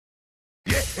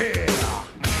Yeah!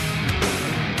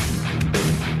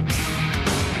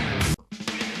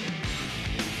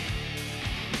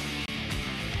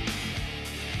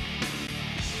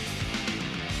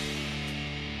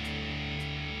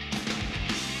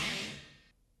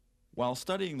 While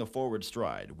studying the forward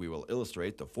stride, we will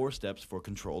illustrate the 4 steps for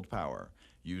controlled power,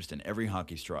 used in every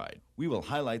hockey stride. We will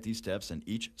highlight these steps in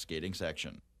each skating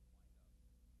section.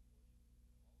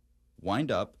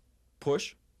 Wind up,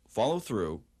 push, follow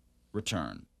through,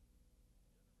 return.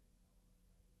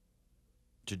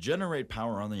 To generate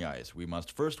power on the ice, we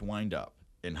must first wind up.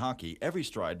 In hockey, every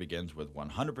stride begins with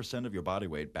 100% of your body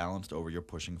weight balanced over your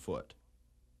pushing foot.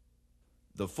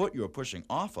 The foot you are pushing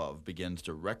off of begins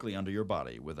directly under your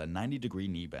body with a 90-degree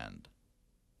knee bend.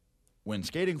 When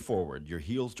skating forward, your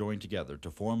heels join together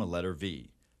to form a letter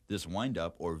V. This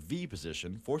wind-up or V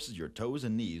position forces your toes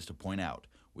and knees to point out,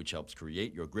 which helps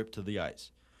create your grip to the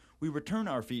ice. We return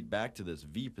our feet back to this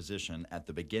V position at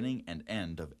the beginning and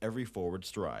end of every forward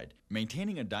stride,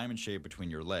 maintaining a diamond shape between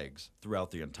your legs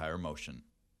throughout the entire motion.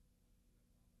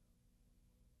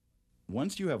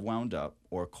 Once you have wound up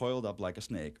or coiled up like a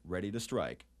snake, ready to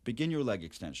strike, begin your leg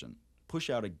extension. Push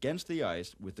out against the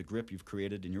ice with the grip you've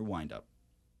created in your wind-up.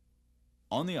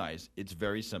 On the ice, it's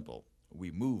very simple.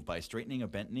 We move by straightening a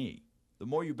bent knee. The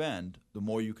more you bend, the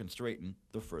more you can straighten,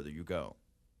 the further you go.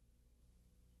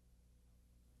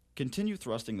 Continue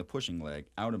thrusting the pushing leg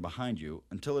out and behind you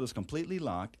until it is completely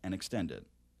locked and extended.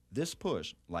 This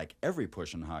push, like every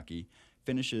push in hockey,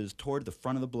 finishes toward the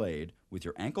front of the blade with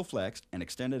your ankle flexed and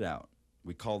extended out.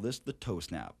 We call this the toe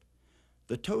snap.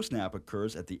 The toe snap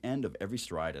occurs at the end of every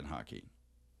stride in hockey.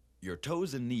 Your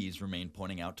toes and knees remain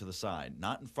pointing out to the side,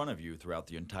 not in front of you throughout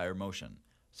the entire motion.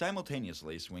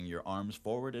 Simultaneously swing your arms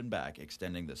forward and back,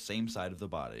 extending the same side of the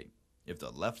body. If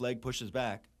the left leg pushes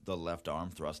back, the left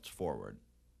arm thrusts forward.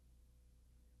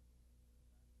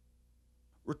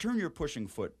 Return your pushing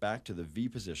foot back to the V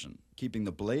position, keeping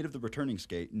the blade of the returning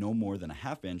skate no more than a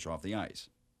half inch off the ice.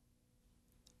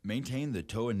 Maintain the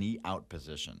toe and knee out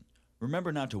position.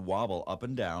 Remember not to wobble up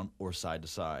and down or side to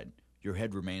side. Your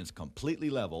head remains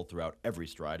completely level throughout every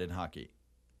stride in hockey.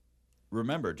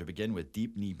 Remember to begin with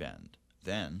deep knee bend.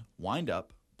 Then, wind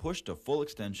up, push to full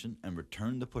extension, and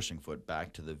return the pushing foot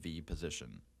back to the V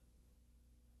position.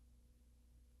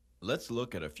 Let's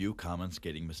look at a few common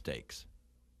skating mistakes.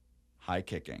 High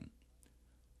kicking.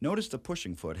 Notice the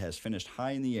pushing foot has finished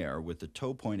high in the air with the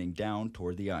toe pointing down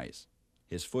toward the ice.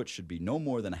 His foot should be no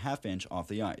more than a half inch off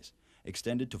the ice,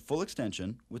 extended to full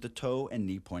extension with the toe and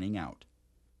knee pointing out.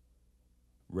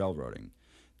 Railroading.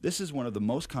 This is one of the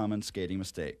most common skating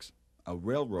mistakes. A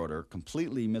railroader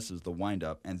completely misses the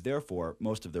windup and therefore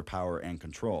most of their power and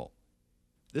control.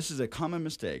 This is a common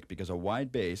mistake because a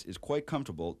wide base is quite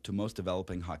comfortable to most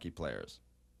developing hockey players.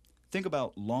 Think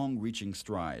about long-reaching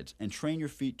strides and train your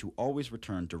feet to always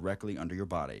return directly under your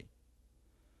body.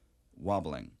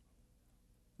 Wobbling.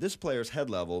 This player's head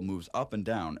level moves up and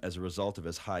down as a result of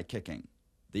his high kicking.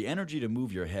 The energy to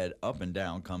move your head up and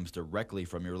down comes directly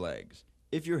from your legs.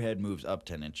 If your head moves up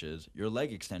 10 inches, your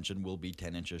leg extension will be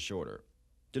 10 inches shorter.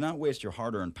 Do not waste your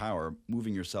hard-earned power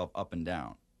moving yourself up and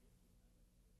down.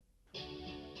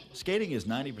 Skating is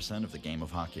 90% of the game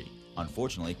of hockey.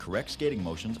 Unfortunately, correct skating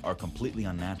motions are completely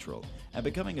unnatural, and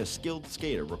becoming a skilled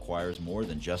skater requires more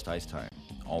than just ice time.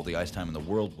 All the ice time in the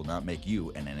world will not make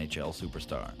you an NHL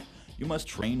superstar. You must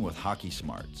train with hockey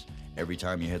smarts. Every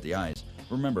time you hit the ice,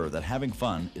 remember that having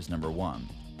fun is number one.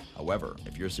 However,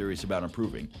 if you're serious about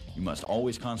improving, you must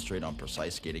always concentrate on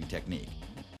precise skating technique.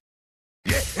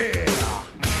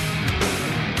 Yeah!